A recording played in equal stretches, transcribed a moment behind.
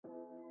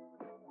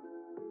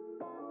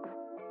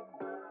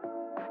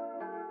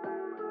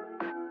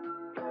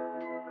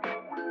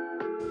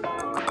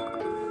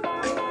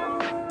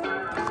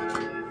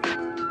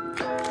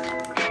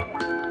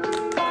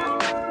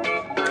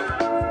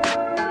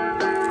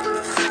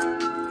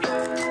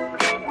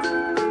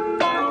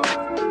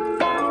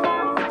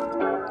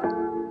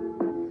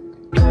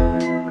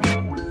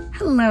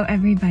Hello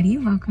everybody,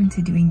 welcome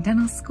to Doing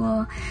Dental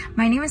School.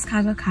 My name is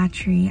Kajal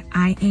Khatri.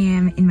 I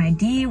am in my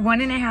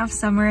D1.5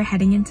 summer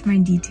heading into my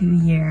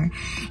D2 year,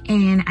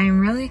 and I'm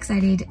really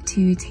excited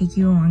to take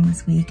you along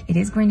this week. It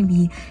is going to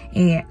be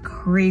a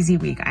crazy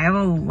week. I have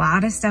a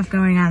lot of stuff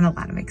going on, a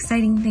lot of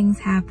exciting things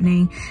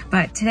happening,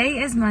 but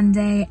today is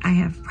Monday. I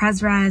have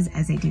Pres Res,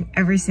 as I do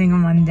every single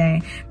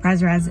Monday.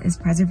 Pres Res is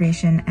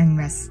preservation and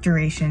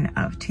restoration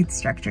of tooth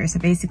structure. So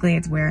basically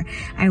it's where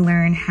I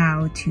learn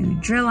how to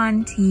drill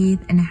on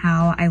teeth and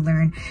how I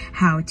learn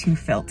how to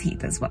fill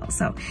teeth as well.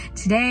 So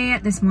today,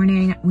 this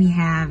morning, we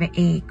have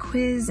a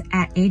quiz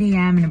at 8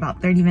 a.m. in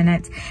about 30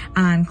 minutes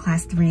on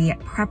class 3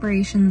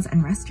 preparations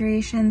and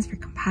restorations for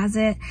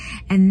composite.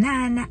 And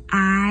then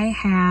I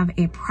have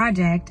a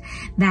project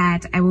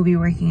that I will be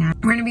working on.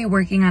 We're going to be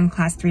working on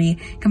class 3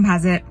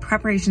 composite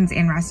preparations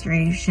and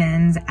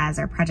restorations as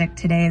our project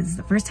today. This is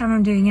the first time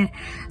I'm doing it,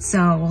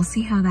 so we'll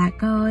see how that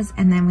goes.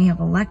 And then we have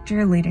a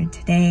lecture later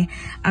today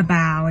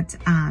about,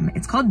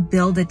 it's called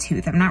Build a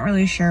Tooth. I'm not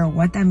really sure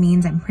what that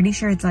means. I'm pretty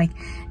sure it's like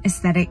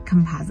aesthetic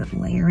composite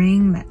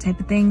layering, that type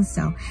of thing.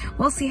 So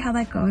we'll see how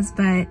that goes,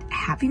 but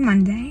happy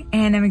Monday,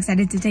 and I'm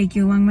excited to take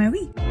you along my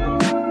week.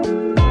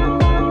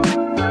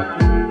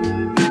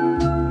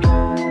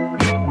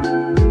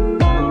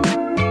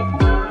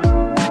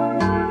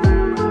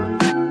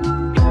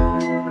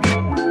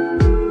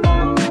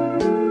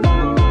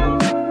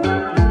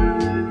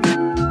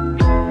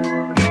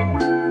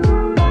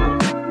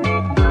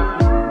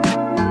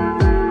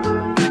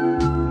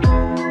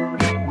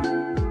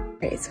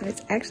 So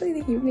it's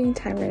actually the evening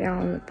time right now.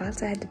 I'm about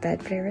to head to bed,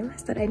 but I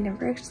realized that I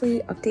never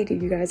actually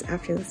updated you guys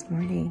after this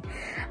morning.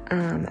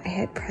 I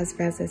had Pres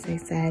Res, as I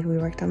said. We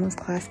worked on those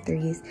class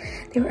 3s.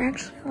 They were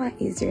actually a lot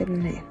easier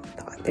than I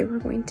thought they were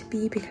going to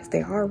be because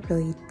they are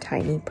really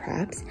tiny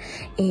preps.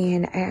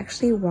 And I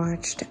actually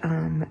watched,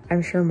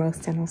 I'm sure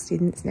most dental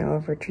students know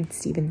of Richard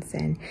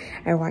Stevenson.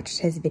 I watched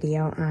his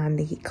video on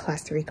the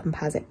class 3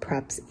 composite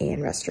preps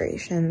and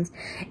restorations,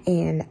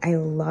 and I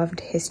loved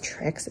his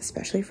tricks,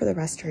 especially for the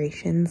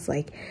restorations.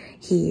 Like,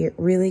 he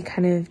really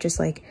kind of just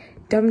like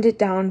dumbed it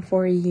down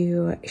for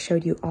you,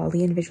 showed you all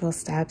the individual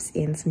steps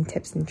and some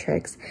tips and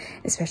tricks,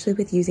 especially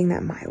with using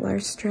that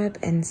mylar strip.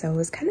 And so it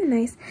was kind of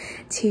nice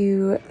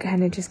to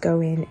kind of just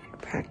go in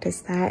and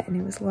practice that, and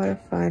it was a lot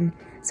of fun.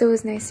 So it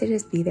was nice to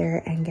just be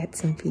there and get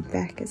some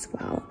feedback as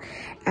well.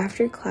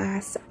 After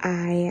class,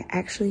 I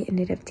actually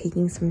ended up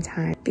taking some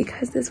time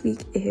because this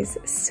week is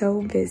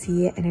so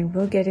busy, and I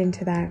will get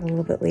into that a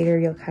little bit later.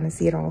 You'll kind of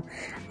see it all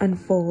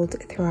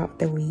unfold throughout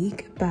the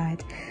week,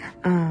 but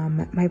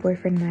my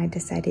boyfriend and I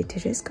decided to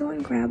just go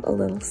and grab a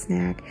little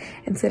snack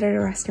and sit at a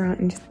restaurant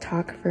and just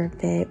talk for a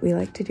bit. We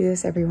like to do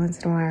this every once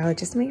in a while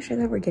just to make sure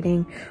that we're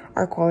getting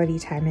our quality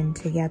time in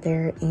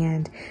together,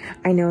 and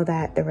I know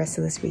that the rest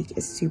of this week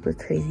is super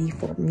crazy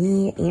for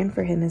me and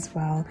for him as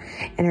well,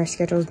 and our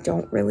schedules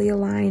don't really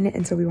align,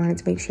 and so we wanted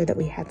to make sure that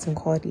we had some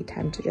quality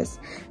time to just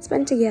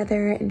spend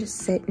together and just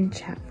sit and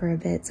chat for a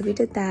bit. So we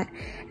did that,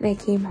 and I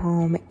came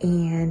home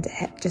and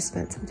had just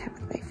spent some time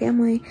with my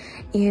family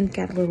and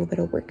got a little bit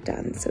of work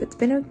done. So it's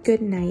been a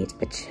good night,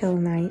 a chill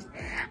night,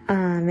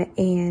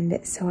 and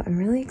so I'm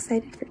really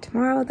excited for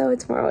tomorrow, though.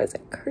 Tomorrow is a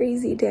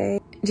crazy day.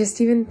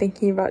 Just even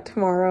thinking about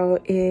tomorrow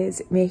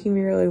is making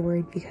me really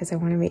worried because I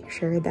want to make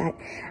sure that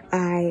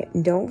I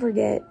don't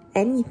forget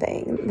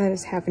anything that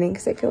is happening,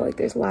 because I feel like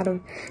there's a lot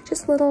of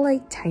just little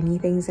like tiny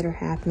things that are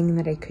happening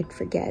that I could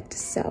forget.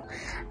 So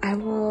I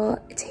will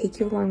take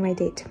you along my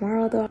date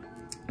tomorrow, though.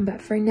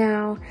 But for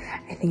now,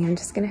 I think I'm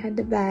just gonna head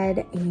to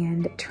bed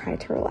and try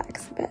to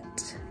relax a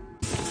bit.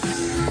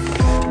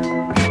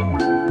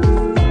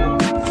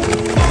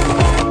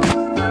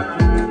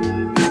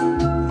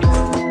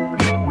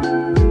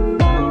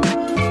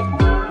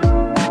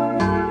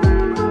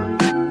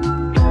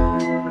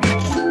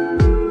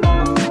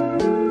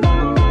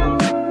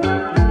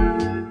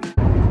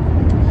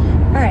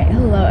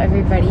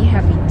 Everybody,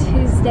 happy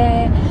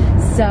Tuesday.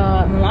 So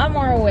I'm a lot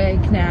more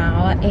awake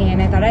now,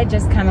 and I thought I'd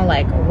just kind of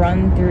like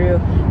run through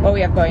what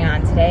we have going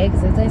on today,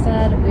 because as I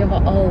said, we have a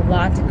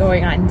lot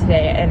going on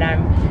today, and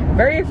I'm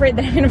very afraid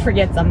that I'm gonna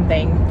forget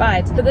something.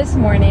 But so this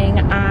morning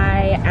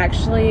I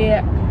actually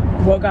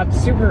woke up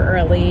super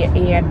early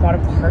and bought a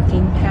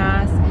parking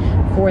pass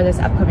for this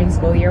upcoming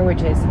school year,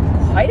 which is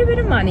quite a bit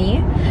of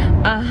money,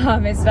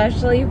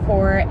 especially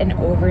for an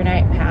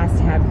overnight pass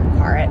to have your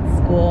car at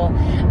school.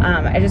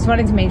 I just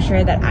wanted to make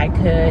sure that I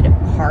could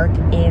park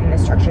in the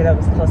structure that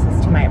was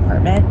closest to my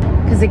apartment,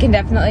 because it can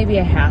definitely be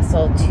a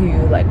hassle to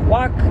like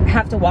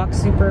have to walk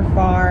super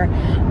far,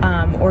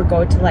 or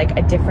go to like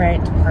a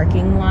different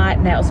parking lot.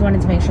 And I also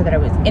wanted to make sure that I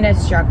was in a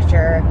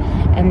structure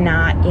and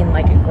not in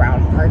like a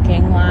ground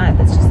parking lot.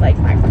 That's just like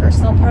my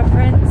personal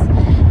preference.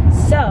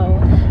 So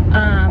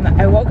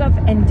I woke up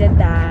and did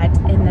that,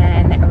 and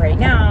then right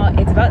now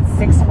it's about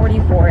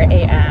 6:44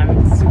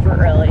 a.m. super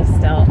early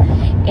still,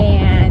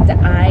 and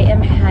I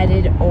am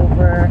headed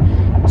over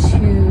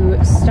to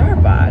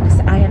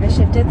Starbucks. I have a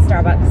shift at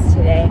Starbucks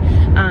today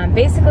And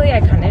basically I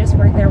kind of just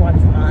work there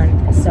once a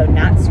month, so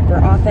not super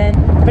often,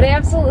 but I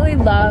absolutely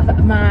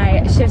love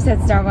my shifts at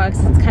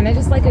Starbucks. It's kind of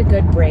just like a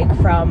good break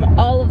from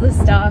all of the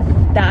stuff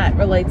that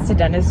relates to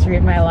dentistry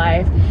in my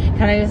life.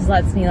 Kind of just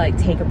lets me like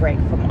take a break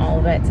from all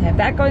of it. So I have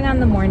that going on in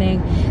the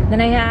morning. Then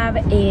I have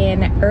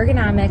an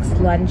ergonomics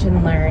lunch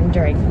and learn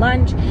during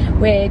lunch,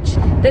 which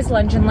this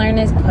lunch and learn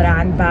is put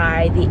on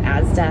by the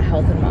ASDA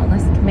Health and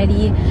Wellness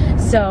Committee.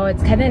 So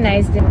it's kind of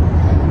nice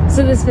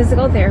so this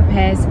physical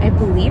therapist, I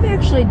believe,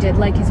 actually did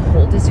like his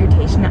whole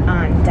dissertation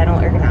on dental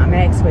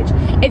ergonomics, which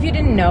if you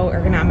didn't know,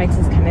 ergonomics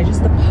is kind of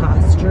just the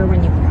posture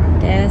when you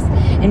practice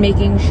and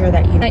making sure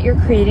that you're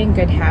creating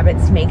good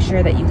habits to make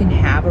sure that you can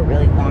have a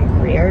really long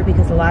career,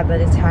 because a lot of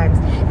the times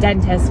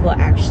dentists will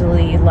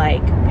actually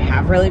like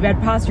have really bad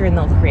posture and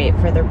they'll create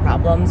further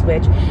problems,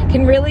 which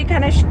can really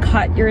kind of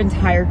cut your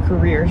entire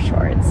career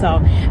short. So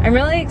I'm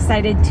really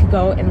excited to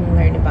go and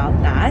learn about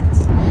that.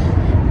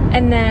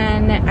 And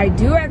then I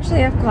do actually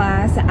have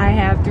class. I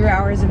have 3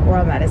 hours of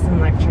oral medicine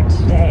lecture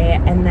today,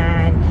 and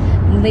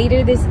then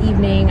later this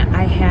evening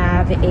I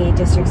have a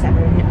District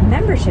 7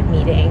 membership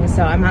meeting.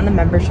 So I'm on the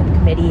membership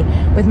committee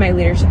with my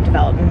leadership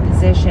development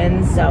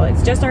position. So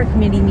it's just our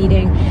committee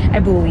meeting. I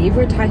believe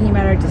we're talking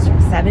about our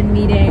District 7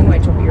 meeting,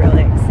 which will be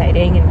really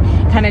exciting,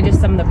 and kind of just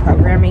some of the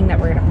programming that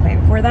we're going to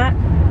plan for that.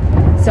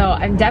 So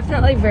I'm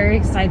definitely very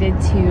excited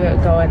to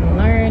go and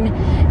learn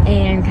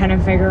and kind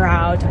of figure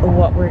out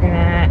what we're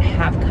gonna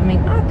have coming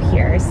up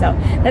here. So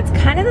that's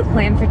kind of the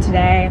plan for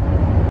today.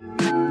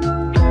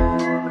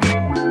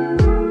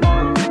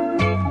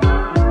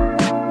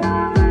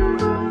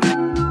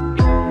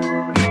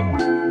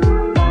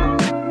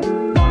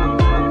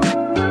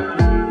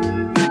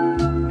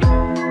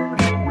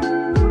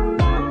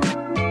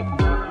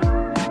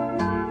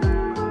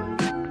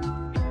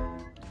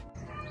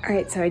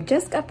 Alright, so I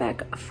just got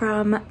back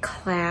from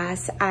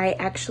class. I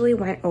actually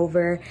went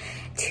over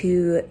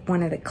to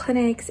one of the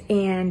clinics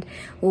and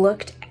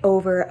looked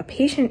over a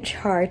patient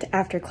chart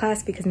after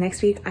class, because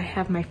next week I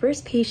have my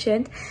first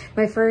patient,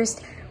 my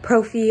first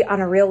prophy on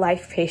a real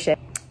life patient.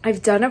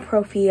 I've done a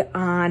prophy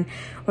on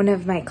one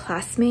of my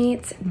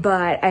classmates,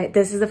 but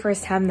this is the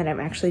first time that I'm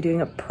actually doing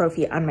a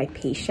prophy on my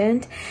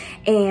patient.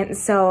 And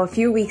so a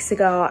few weeks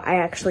ago, I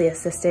actually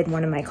assisted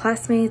one of my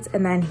classmates,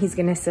 and then he's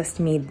gonna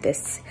assist me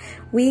this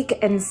week.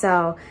 And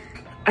so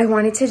I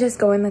wanted to just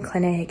go in the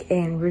clinic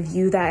and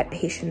review that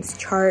patient's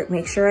chart,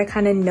 make sure I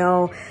kind of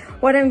know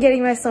what I'm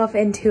getting myself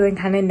into and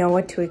kind of know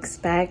what to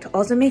expect.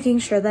 Also making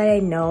sure that I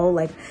know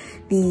like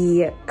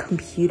the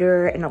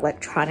computer and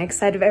electronic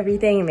side of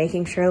everything, and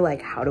making sure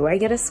like, how do I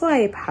get a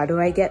swipe? How do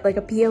I get like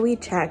a POE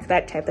check?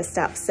 That type of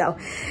stuff. So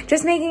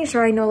just making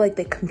sure I know like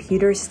the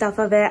computer stuff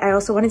of it. I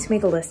also wanted to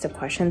make a list of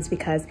questions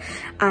because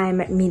I'm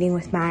meeting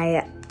with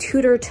my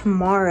tutor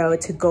tomorrow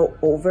to go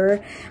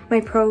over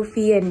my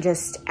prophy and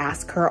just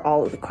ask her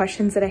all of the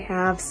questions that I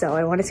have. So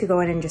I wanted to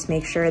go in and just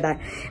make sure that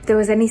if there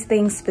was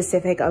anything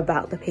specific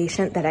about the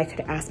patient that I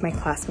could ask my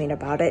classmate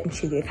about it and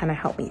she could kind of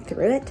help me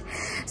through it.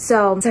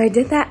 So I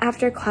did that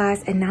after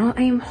class, and now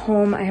I am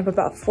home. I have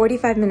about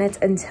 45 minutes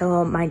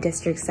until my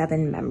District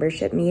 7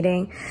 membership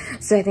meeting.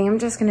 So I think I'm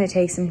just gonna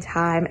take some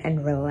time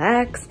and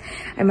relax.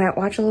 I might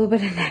watch a little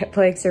bit of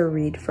Netflix or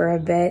read for a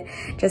bit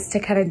just to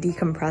kind of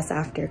decompress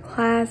after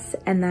class.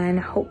 And then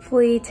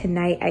hopefully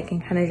tonight I can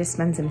kind of just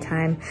spend some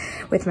time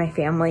with my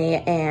family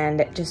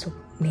and just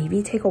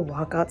maybe take a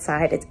walk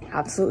outside. It's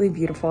absolutely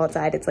beautiful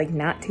outside. It's like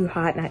not too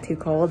hot, not too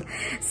cold.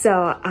 So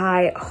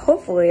I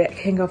hopefully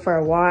can go for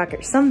a walk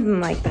or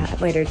something like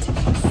that later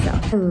today. So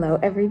hello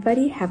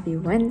everybody, happy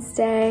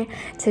Wednesday.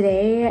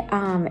 Today,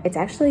 it's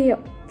actually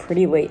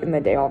pretty late in the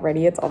day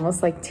already. It's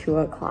almost like 2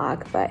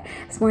 o'clock, but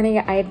this morning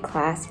I had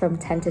class from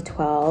 10 to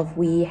 12.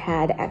 We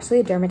had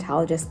actually a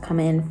dermatologist come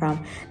in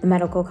from the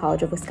Medical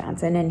College of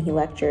Wisconsin, and he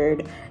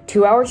lectured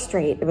 2 hours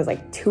straight. It was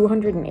like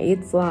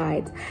 208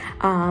 slides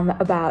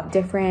about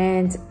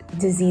different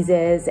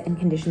diseases and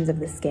conditions of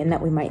the skin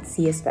that we might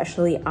see,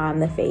 especially on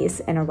the face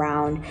and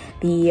around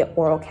the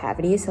oral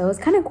cavity. So it was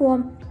kind of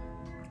cool.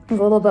 A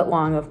little bit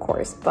long, of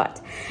course,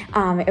 but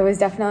it was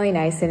definitely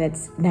nice. And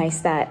it's nice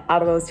that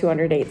out of those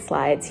 208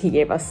 slides, he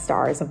gave us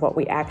stars of what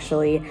we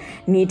actually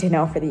need to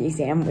know for the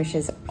exam, which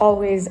is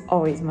always,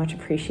 always much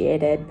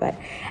appreciated. But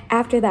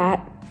after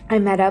that, I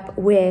met up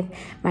with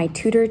my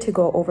tutor to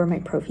go over my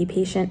prophy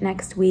patient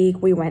next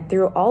week. We went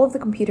through all of the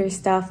computer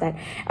stuff that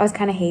I was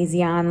kind of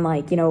hazy on,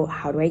 like, you know,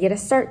 how do I get a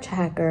start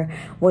check, or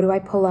what do I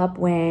pull up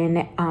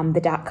when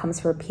the doc comes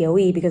for a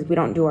POE, because we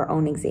don't do our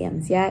own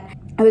exams yet.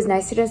 It was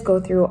nice to just go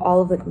through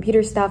all of the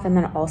computer stuff and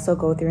then also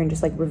go through and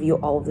just like review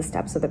all of the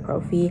steps of the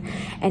prophy.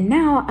 And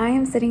now I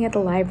am sitting at the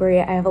library.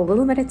 I have a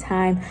little bit of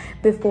time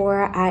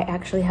before I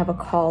actually have a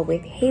call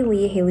with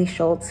Haley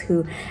Schultz,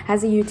 who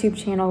has a YouTube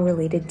channel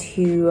related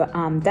to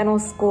Dental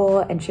School,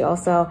 and she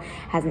also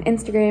has an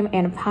Instagram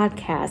and a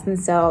podcast. And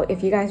so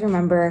if you guys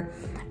remember,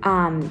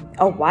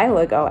 a while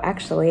ago,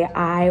 actually,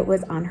 I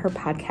was on her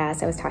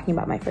podcast. I was talking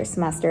about my first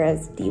semester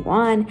as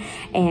D1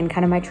 and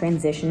kind of my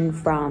transition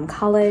from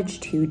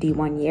college to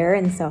D1 year.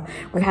 And so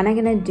we're kind of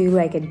going to do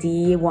like a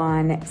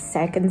D1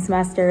 second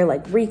semester,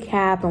 like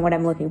recap and what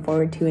I'm looking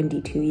forward to in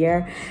D2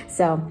 year.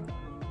 So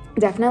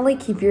definitely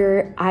keep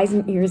your eyes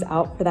and ears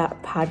out for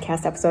that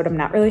podcast episode. I'm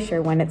not really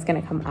sure when it's going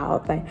to come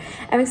out, but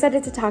I'm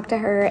excited to talk to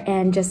her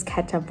and just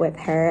catch up with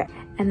her.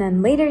 And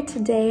then later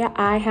today,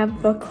 I have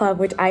book club,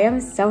 which I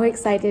am so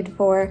excited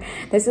for.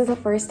 This is the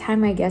first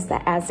time, I guess,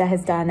 that ASDA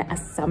has done a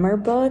summer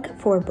book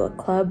for book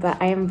club,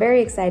 but I am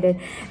very excited.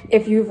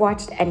 If you've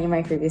watched any of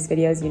my previous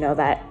videos, you know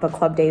that book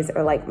club days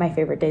are like my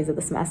favorite days of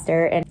the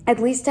semester. And at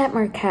least at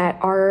Marquette,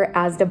 our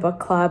ASDA book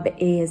club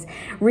is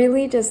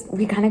really just,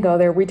 we kind of go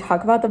there, we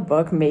talk about the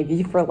book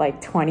maybe for like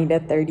 20 to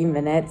 30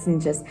 minutes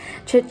and just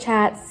chit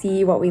chat,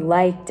 see what we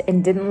liked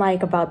and didn't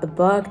like about the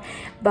book.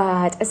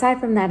 But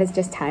aside from that, it's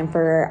just time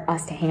for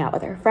us to hang out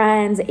with our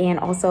friends and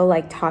also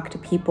like talk to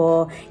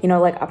people, you know,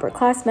 like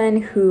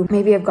upperclassmen who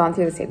maybe have gone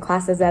through the same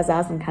classes as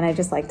us, and kind of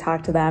just like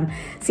talk to them,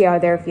 see how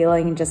they're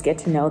feeling and just get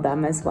to know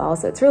them as well.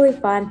 So it's really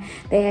fun.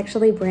 They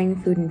actually bring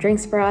food and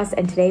drinks for us.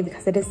 And today,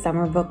 because it is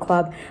summer book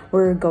club,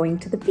 we're going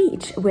to the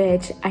beach,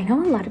 which I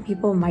know a lot of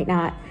people might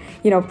not,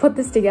 you know, put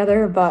this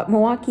together, but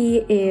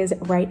Milwaukee is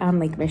right on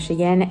Lake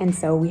Michigan. And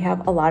so we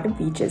have a lot of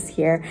beaches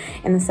here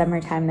in the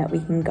summertime that we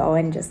can go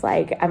and just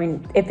like, I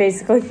mean, it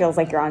basically feels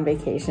like you're on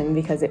vacation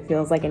because it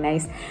feels like a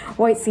nice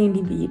white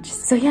sandy beach.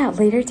 So yeah,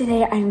 later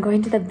today I'm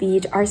going to the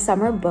beach. Our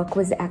summer book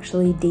was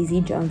actually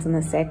Daisy Jones and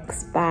the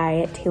Six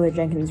by Taylor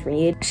Jenkins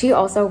Reid. She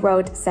also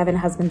wrote 7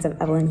 Husbands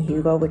of Evelyn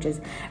Hugo, which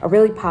is a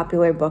really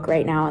popular book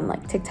right now on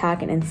like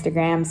TikTok and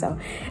Instagram. So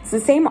it's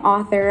the same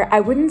author. I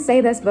wouldn't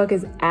say this book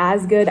is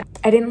as good.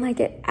 I didn't like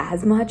it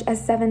as much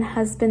as 7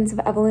 Husbands of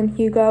Evelyn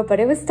Hugo, but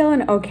it was still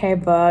an okay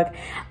book.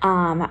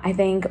 I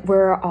think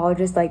we're all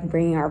just like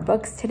bringing our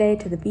books today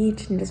to the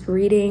beach and just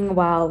reading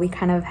while we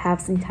kind of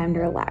have some time to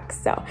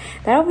relax. So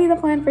that'll be the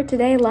plan for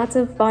today. Lots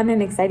of fun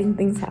and exciting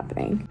things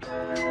happening.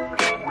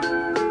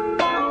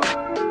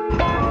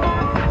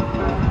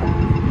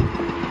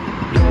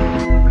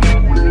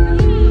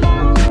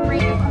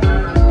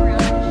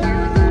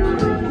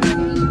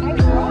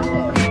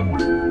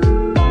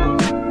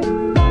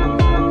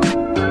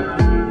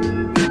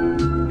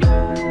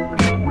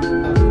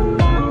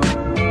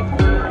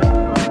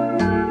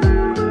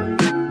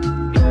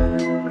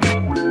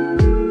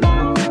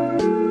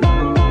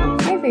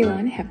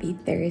 Happy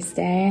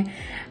Thursday.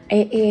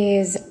 It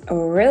is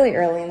really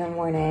early in the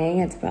morning.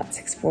 It's about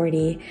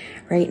 6:40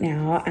 right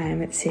now.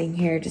 I'm sitting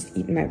here just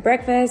eating my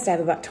breakfast. I have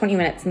about 20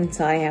 minutes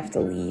until I have to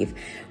leave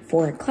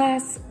for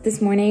class.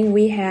 This morning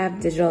we have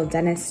digital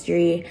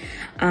dentistry.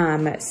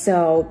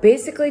 So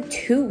basically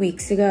 2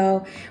 weeks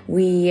ago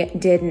we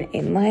did an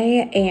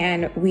inlay,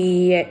 and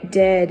we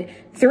did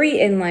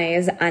 3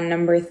 inlays on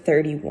number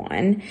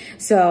 31.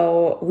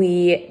 So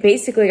we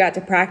basically got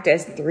to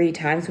practice 3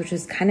 times, which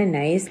was kind of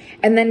nice.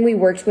 And then we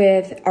worked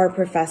with our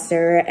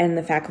professor and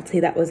the faculty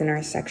that was in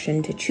our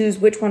section to choose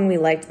which one we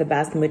liked the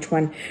best and which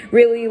one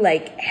really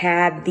like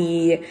had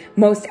the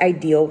most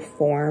ideal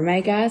form,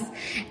 I guess.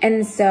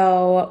 And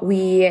so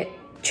we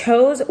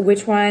chose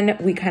which one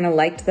we kind of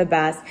liked the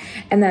best.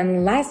 And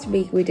then last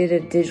week we did a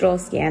digital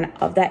scan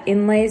of that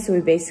inlay. So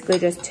we basically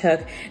just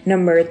took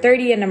number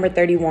 30 and number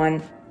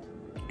 31.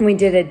 We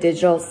did a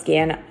digital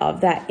scan of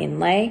that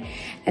inlay.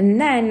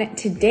 And then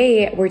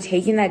today we're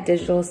taking that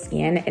digital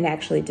scan and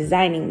actually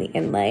designing the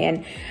inlay.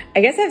 And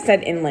I guess I've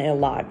said inlay a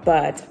lot,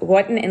 but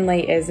what an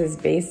inlay is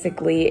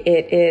basically,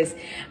 it is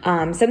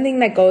something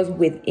that goes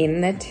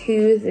within the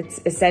tooth. It's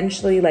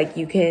essentially like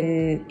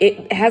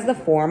it has the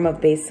form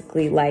of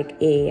basically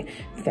like a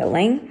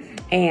filling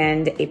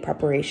and a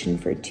preparation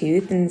for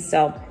tooth. And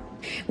so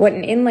what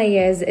an inlay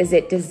is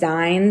it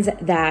designs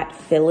that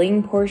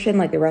filling portion,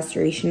 like the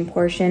restoration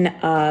portion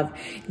of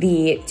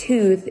the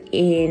tooth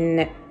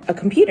in a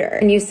computer.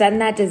 And you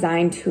send that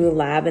design to a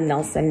lab and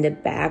they'll send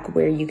it back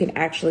where you can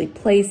actually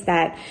place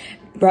that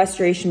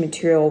restoration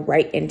material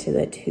right into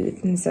the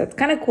tooth. And so it's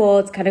kind of cool.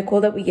 It's kind of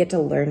cool that we get to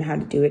learn how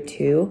to do it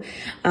too,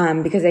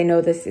 because I know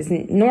this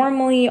isn't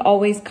normally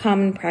always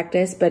common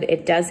practice, but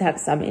it does have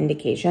some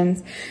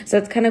indications. So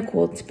it's kind of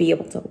cool to be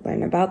able to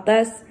learn about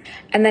this.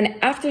 And then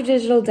after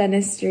digital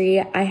dentistry,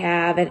 I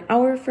have an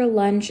hour for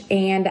lunch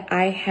and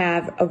I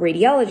have a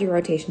radiology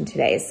rotation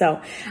today. So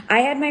I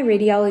had my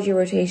radiology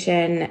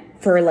rotation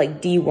for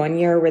like D1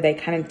 year, where they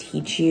kind of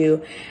teach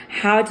you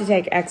how to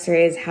take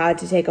x-rays, how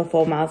to take a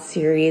full mouth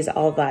series,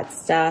 all of that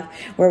stuff,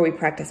 where we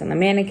practice on the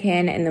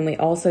mannequin, and then we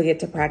also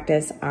get to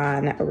practice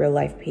on a real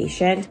life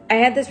patient. I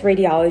had this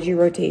radiology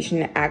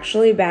rotation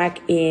actually back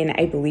in,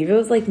 I believe it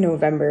was like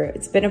November.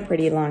 It's been a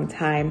pretty long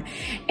time.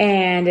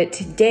 And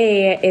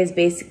today is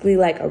basically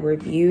like a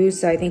review.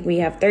 So I think we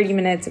have 30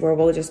 minutes where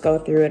we'll just go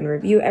through and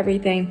review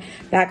everything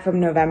back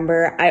from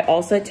November. I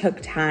also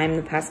took time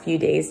the past few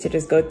days to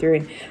just go through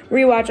and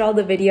rewatch all all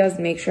the videos,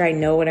 make sure I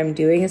know what I'm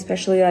doing,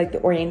 especially like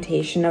the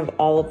orientation of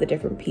all of the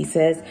different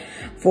pieces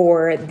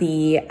for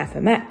the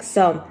FMX.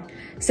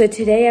 So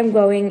today I'm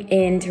going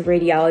into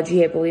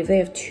radiology. I believe they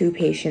have 2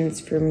 patients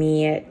for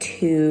me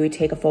to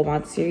take a full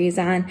mod series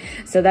on.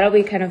 So that'll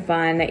be kind of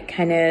fun,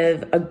 kind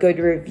of a good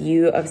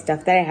review of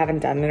stuff that I haven't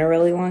done in a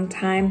really long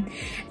time.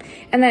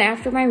 And then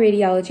after my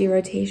radiology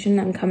rotation,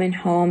 I'm coming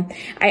home.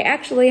 I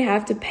actually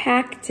have to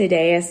pack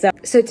today.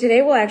 So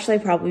today will actually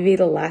probably be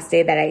the last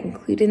day that I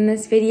include in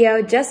this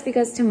video, just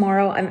because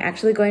tomorrow I'm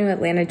actually going to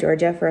Atlanta,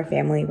 Georgia for a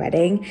family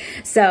wedding.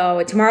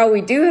 So tomorrow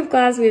we do have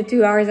class. We have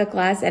 2 hours of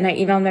class, and I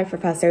emailed my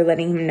professor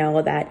letting him know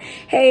that,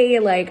 hey,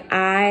 like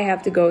I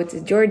have to go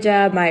to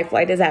Georgia. My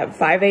flight is at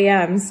 5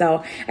 a.m.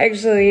 So I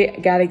actually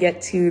got to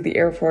get to the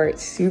airport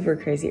super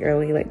crazy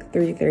early, like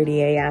 3:30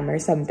 a.m. or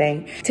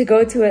something, to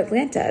go to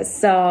Atlanta.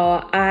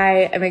 So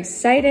I am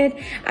excited.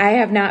 I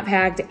have not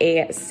packed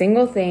a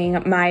single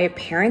thing. My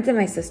parents and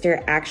my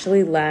sister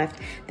actually left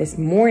this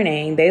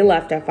morning. They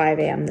left at 5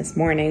 a.m. this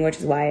morning, which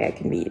is why I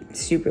can be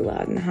super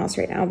loud in the house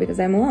right now because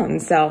I'm alone.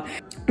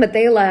 But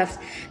they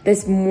left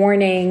this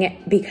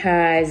morning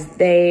because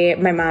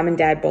my mom and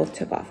dad both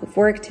took off of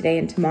work today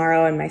and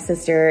tomorrow, and my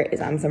sister is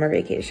on summer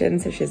vacation,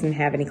 so she doesn't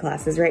have any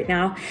classes right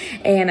now.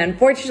 And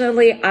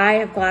unfortunately, I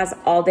have class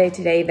all day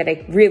today that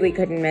I really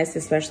couldn't miss,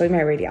 especially my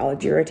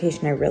radiology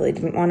rotation. I really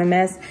didn't want to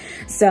miss.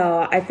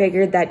 So I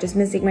figured that just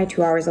missing my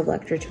 2 hours of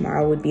lecture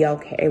tomorrow would be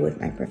okay with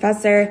my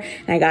professor,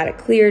 and I got it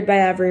cleared by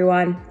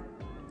everyone.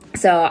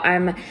 So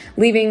I'm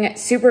leaving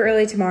super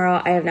early tomorrow.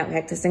 I have not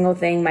packed a single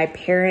thing. My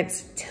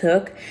parents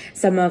took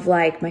some of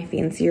like my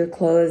fancier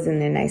clothes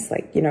in a nice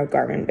like, you know,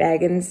 garment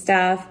bag and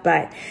stuff,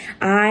 but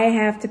I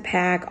have to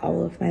pack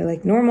all of my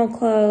like normal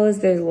clothes.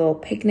 There's a little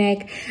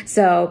picnic,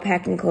 so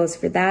packing clothes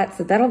for that.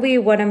 So that'll be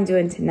what I'm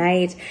doing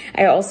tonight.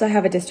 I also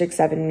have a District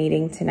 7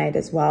 meeting tonight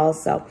as well.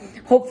 So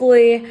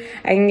hopefully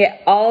I can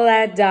get all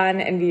that done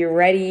and be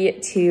ready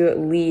to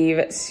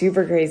leave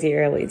super crazy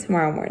early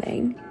tomorrow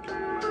morning.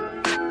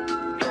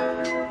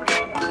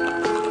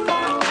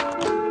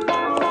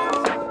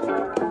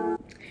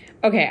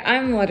 Okay,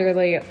 I'm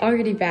literally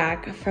already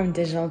back from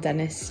digital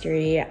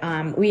dentistry.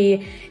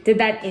 We did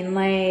that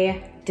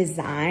inlay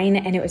design,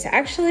 and it was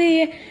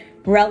actually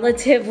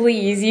relatively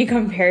easy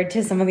compared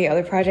to some of the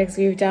other projects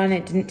we've done.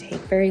 It didn't take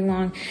very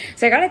long.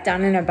 So I got it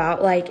done in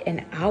about like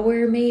an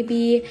hour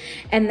maybe.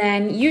 And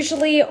then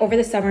usually over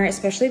the summer,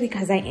 especially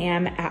because I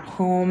am at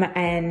home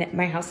and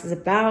my house is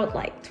about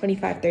like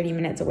 25-30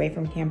 minutes away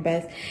from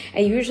campus, I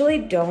usually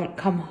don't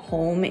come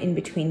home in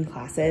between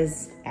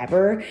classes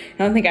ever.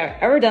 I don't think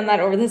I've ever done that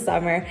over the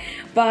summer,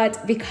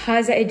 but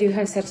because I do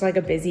have such like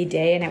a busy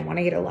day and I want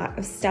to get a lot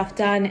of stuff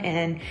done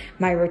and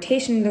my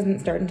rotation doesn't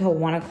start until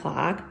 1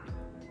 o'clock,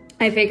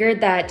 I figured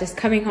that just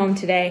coming home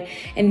today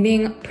and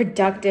being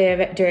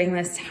productive during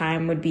this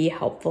time would be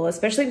helpful,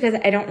 especially because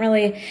I don't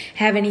really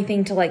have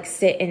anything to like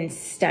sit and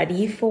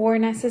study for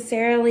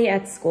necessarily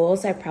at school.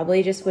 So I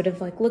probably just would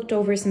have like looked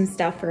over some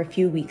stuff for a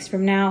few weeks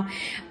from now.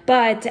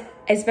 But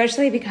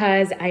especially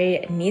because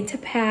I need to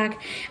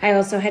pack. I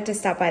also had to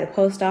stop by the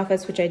post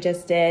office, which I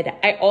just did.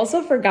 I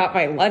also forgot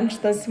my lunch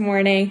this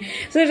morning.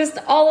 So just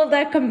all of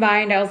that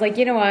combined, I was like,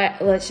 you know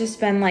what? Let's just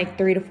spend like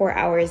 3 to 4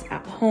 hours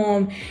at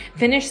home,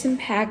 finish some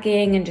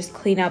packing and just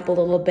clean up a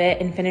little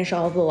bit and finish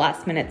all of the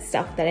last minute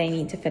stuff that I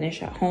need to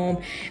finish at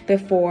home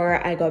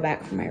before I go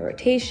back for my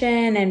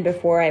rotation and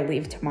before I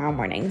leave tomorrow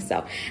morning.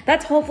 So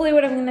that's hopefully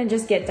what I'm gonna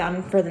just get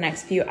done for the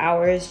next few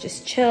hours.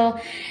 Just chill,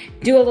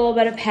 do a little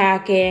bit of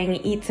packing,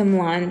 eat some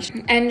lunch,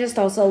 and just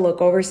also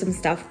look over some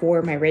stuff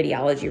for my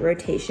radiology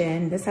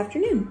rotation this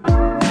afternoon.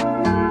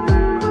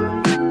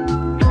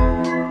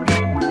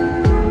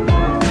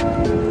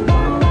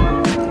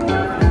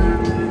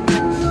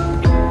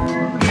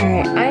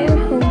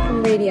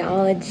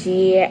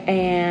 Radiology,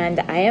 and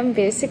I am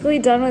basically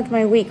done with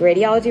my week.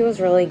 Radiology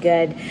was really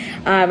good.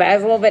 I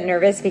was a little bit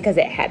nervous because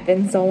it had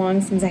been so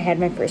long since I had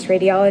my first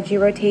radiology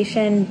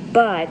rotation,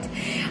 but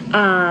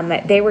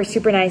they were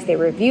super nice. They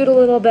reviewed a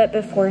little bit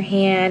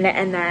beforehand,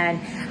 and then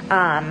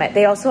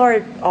they also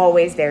are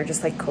always there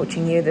just like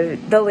coaching you.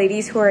 The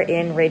ladies who are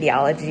in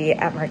radiology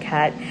at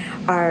Marquette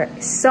are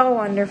so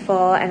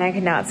wonderful, and I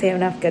could not say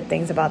enough good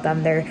things about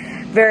them. They're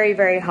very,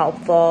 very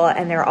helpful,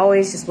 and they're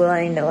always just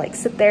willing to like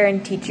sit there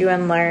and teach you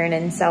and learn.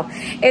 And so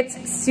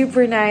it's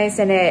super nice,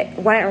 and it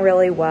went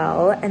really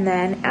well. And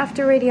then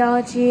after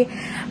radiology,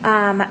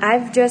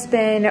 I've just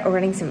been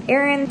running some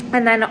errands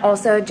and then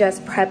also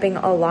just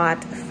prepping a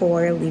lot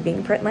for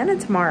leaving for Atlanta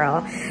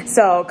tomorrow.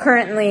 So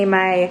currently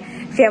my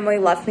family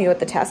left me with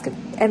the task of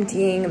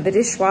emptying the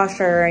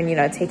dishwasher and, you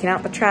know, taking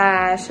out the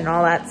trash and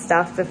all that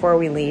stuff before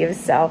we leave.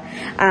 So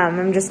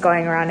I'm just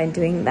going around and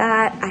doing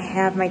that. I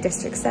have my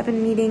District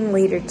 7 meeting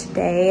later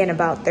today in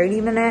about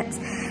 30 minutes.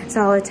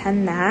 so I'll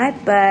attend that,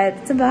 but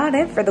that's about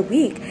it for the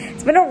week.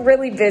 It's been a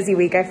really busy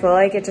week. I feel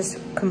like it just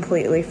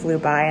completely flew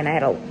by and I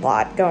had a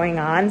lot going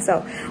on, so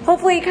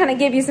hopefully it kind of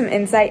gave you some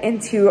insight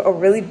into a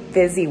really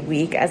busy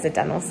week as a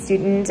dental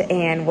student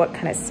and what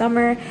kind of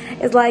summer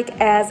is like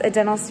as a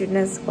dental student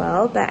as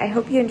well. But I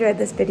hope you enjoyed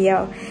this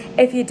video.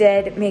 If you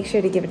did, make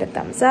sure to give it a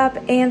thumbs up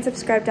and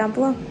subscribe down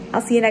below.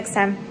 I'll see you next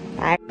time.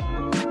 Bye.